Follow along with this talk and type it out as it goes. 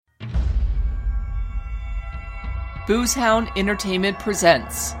Boozehound Entertainment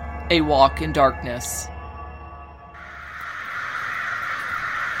presents A Walk in Darkness.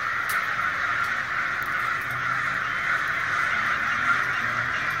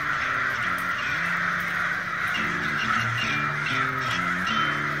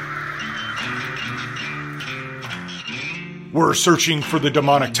 We're searching for the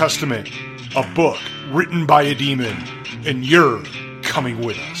Demonic Testament, a book written by a demon, and you're coming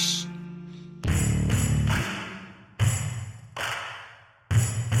with us.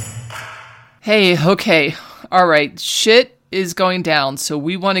 Hey, okay, alright, shit is going down, so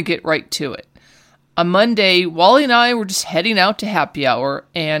we want to get right to it. On Monday, Wally and I were just heading out to happy hour,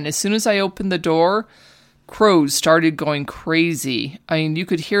 and as soon as I opened the door, crows started going crazy. I mean, you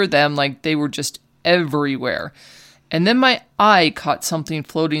could hear them like they were just everywhere. And then my eye caught something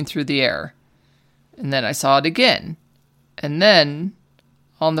floating through the air. And then I saw it again. And then,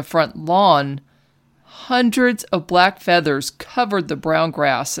 on the front lawn, hundreds of black feathers covered the brown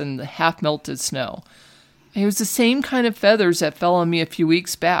grass and the half-melted snow. It was the same kind of feathers that fell on me a few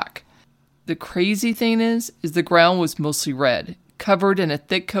weeks back. The crazy thing is the ground was mostly red, covered in a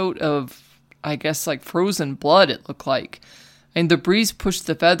thick coat of, I guess, like frozen blood, it looked like. And the breeze pushed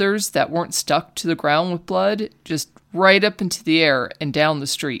the feathers that weren't stuck to the ground with blood just right up into the air and down the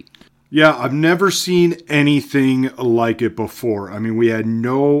street. Yeah, I've never seen anything like it before. I mean, we had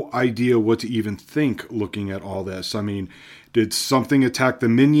no idea what to even think looking at all this. I mean, did something attack the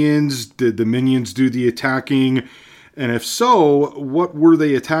minions? Did the minions do the attacking? And if so, what were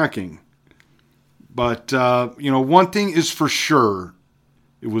they attacking? But, one thing is for sure.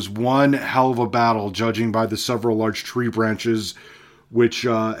 It was one hell of a battle, judging by the several large tree branches which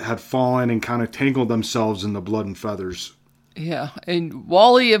had fallen and kind of tangled themselves in the blood and feathers. Yeah, and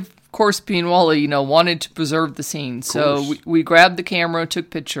Wally, of course being Wally, wanted to preserve the scene. So we grabbed the camera, took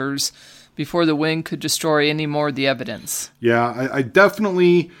pictures before the wind could destroy any more of the evidence. Yeah, I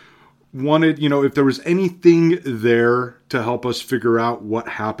definitely wanted, if there was anything there to help us figure out what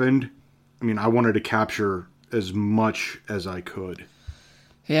happened, I wanted to capture as much as I could.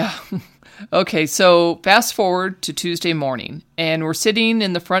 Yeah. Okay, so fast forward to Tuesday morning, and we're sitting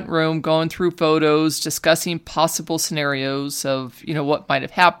in the front room going through photos, discussing possible scenarios of, what might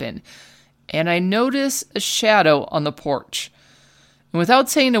have happened. And I notice a shadow on the porch. And without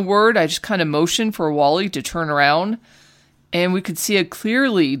saying a word, I just kind of motioned for Wally to turn around, and we could see a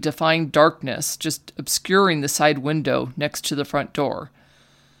clearly defined darkness just obscuring the side window next to the front door.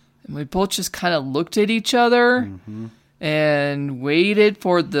 And we both just kind of looked at each other. Mm-hmm. And waited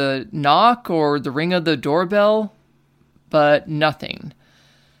for the knock or the ring of the doorbell, but nothing.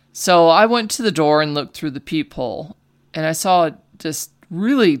 So I went to the door and looked through the peephole, and I saw this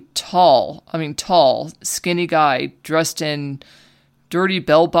really tall, skinny guy dressed in dirty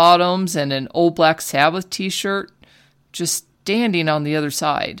bell-bottoms and an old Black Sabbath t-shirt, just standing on the other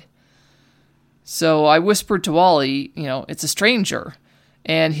side. So I whispered to Wally, it's a stranger,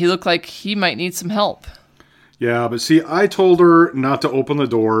 and he looked like he might need some help. Yeah, but see, I told her not to open the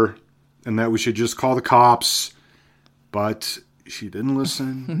door and that we should just call the cops. But she didn't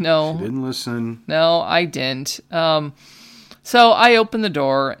listen. No. She didn't listen. No, I didn't. So I opened the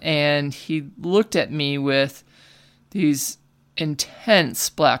door and he looked at me with these intense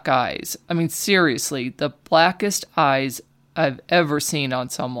black eyes. Seriously, the blackest eyes I've ever seen on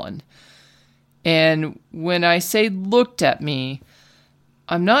someone. And when I say looked at me,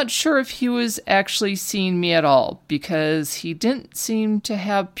 I'm not sure if he was actually seeing me at all, because he didn't seem to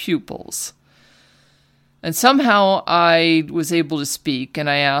have pupils. And somehow I was able to speak, and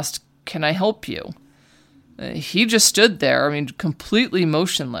I asked, "Can I help you?" He just stood there, completely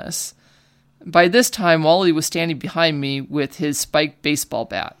motionless. By this time, Wally was standing behind me with his spiked baseball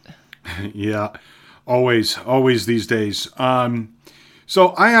bat. Yeah, always these days. So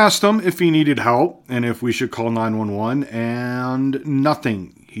I asked him if he needed help and if we should call 911, and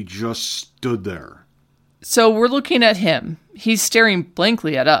nothing. He just stood there. So we're looking at him. He's staring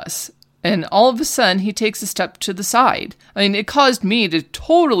blankly at us. And all of a sudden, he takes a step to the side. It caused me to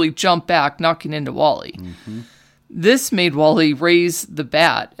totally jump back, knocking into Wally. Mm-hmm. This made Wally raise the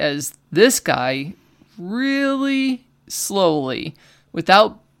bat as this guy really slowly,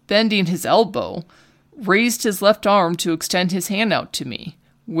 without bending his elbow, raised his left arm to extend his hand out to me,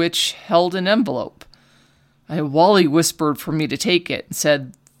 which held an envelope. Wally whispered for me to take it and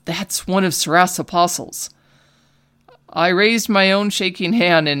said, "That's one of Seraph's apostles." I raised my own shaking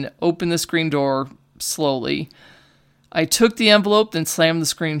hand and opened the screen door slowly. I took the envelope, then slammed the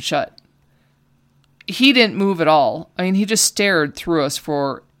screen shut. He didn't move at all. He just stared through us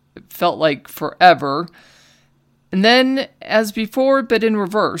for, it felt like forever. And then, as before, but in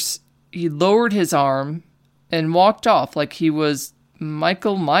reverse, he lowered his arm and walked off like he was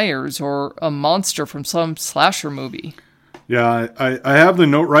Michael Myers or a monster from some slasher movie. Yeah, I have the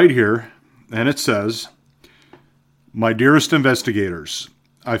note right here, and it says, "My dearest investigators,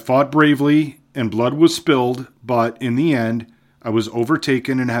 I fought bravely and blood was spilled, but in the end, I was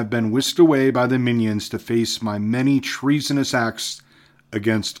overtaken and have been whisked away by the minions to face my many treasonous acts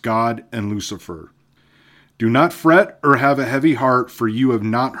against God and Lucifer. Do not fret or have a heavy heart, for you have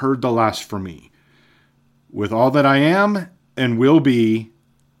not heard the last from me. With all that I am and will be,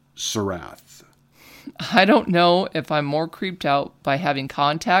 Sarath." I don't know if I'm more creeped out by having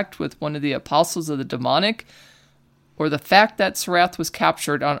contact with one of the apostles of the demonic or the fact that Sarath was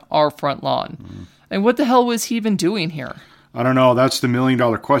captured on our front lawn. And what the hell was he even doing here? I don't know. That's the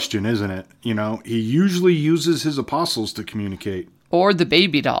million-dollar question, isn't it? You know, he usually uses his apostles to communicate. Or the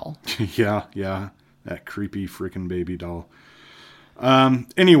baby doll. Yeah. That creepy freaking baby doll.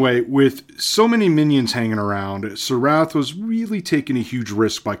 Anyway, with so many minions hanging around, Sarath was really taking a huge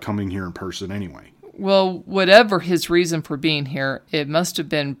risk by coming here in person anyway. Well, whatever his reason for being here, it must have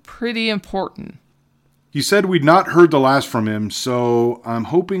been pretty important. He said we'd not heard the last from him, so I'm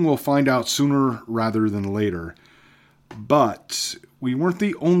hoping we'll find out sooner rather than later. But we weren't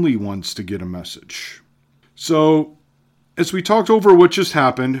the only ones to get a message. So, as we talked over what just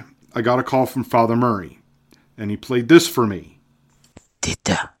happened, I got a call from Father Murray, and he played this for me.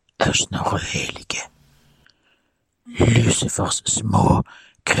 Dette Snorre Hellige. Lucifers små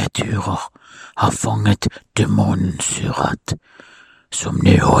kreaturer har fanget demonen Sarath, som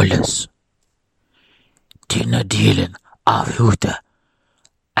nu holdes. Denne delen av hodet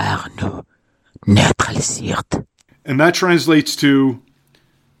nu neutralisert. And that translates to,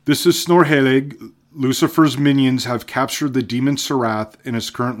 "This is Snorhelig. Lucifer's minions have captured the demon Sarath and is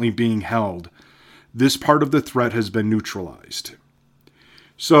currently being held. This part of the threat has been neutralized."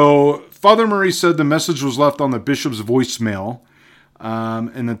 So, Father Murray said the message was left on the bishop's voicemail,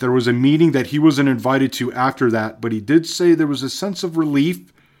 and that there was a meeting that he wasn't invited to after that, but he did say there was a sense of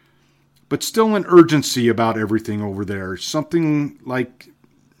relief, but still an urgency about everything over there. Something like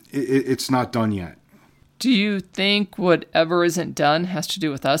it's not done yet. Do you think whatever isn't done has to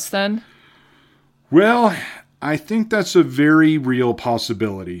do with us then? Well, I think that's a very real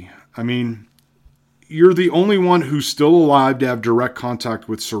possibility. I mean, you're the only one who's still alive to have direct contact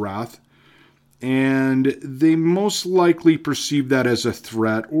with Sarath, and they most likely perceive that as a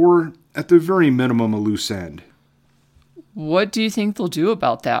threat, or at the very minimum, a loose end. What do you think they'll do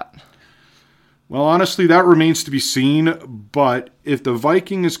about that? Well, honestly, that remains to be seen, but if the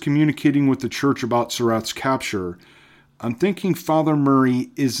Viking is communicating with the church about Sarath's capture, I'm thinking Father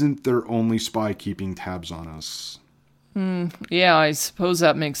Murray isn't their only spy keeping tabs on us. Yeah, I suppose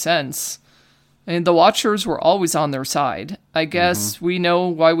that makes sense. And the Watchers were always on their side. I guess we know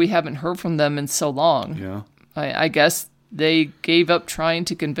why we haven't heard from them in so long. Yeah. I guess they gave up trying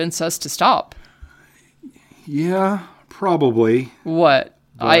to convince us to stop. Yeah, probably. What?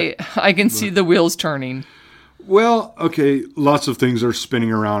 I can see the wheels turning. Well, okay, lots of things are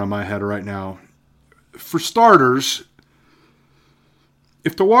spinning around in my head right now. For starters,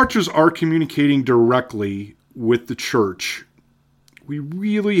 if the Watchers are communicating directly with the church, we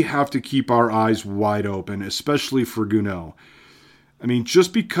really have to keep our eyes wide open, especially for Gounod. I mean,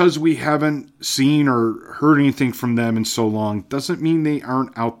 just because we haven't seen or heard anything from them in so long doesn't mean they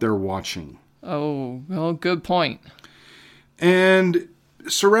aren't out there watching. Oh, well, good point. And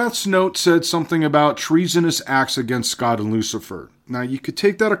Sarath's note said something about treasonous acts against God and Lucifer. Now, you could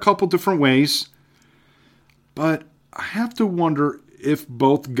take that a couple different ways, but I have to wonder if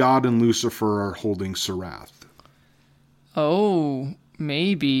both God and Lucifer are holding Sarath. Oh,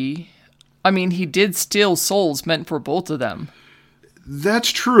 maybe. I mean, he did steal souls meant for both of them. That's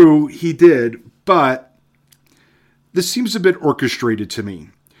true, he did, but this seems a bit orchestrated to me.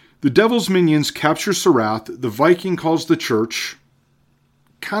 The devil's minions capture Sarath, the Viking calls the church.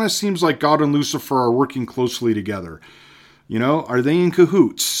 Kind of seems like God and Lucifer are working closely together. You know, are they in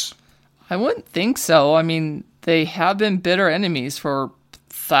cahoots? I wouldn't think so. I mean, they have been bitter enemies for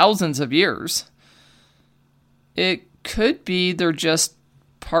thousands of years. It could be they're just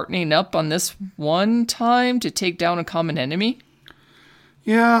partnering up on this one time to take down a common enemy.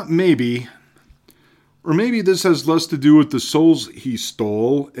 Yeah, maybe. Or maybe this has less to do with the souls he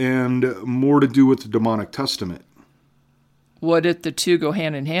stole and more to do with the demonic testament. What if the two go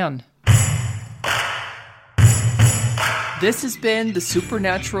hand in hand? This has been the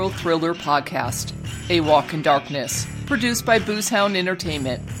Supernatural Thriller Podcast, A Walk in Darkness, produced by Boozehound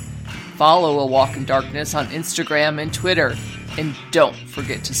Entertainment. Follow A Walk in Darkness on Instagram and Twitter, and don't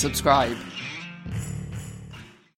forget to subscribe.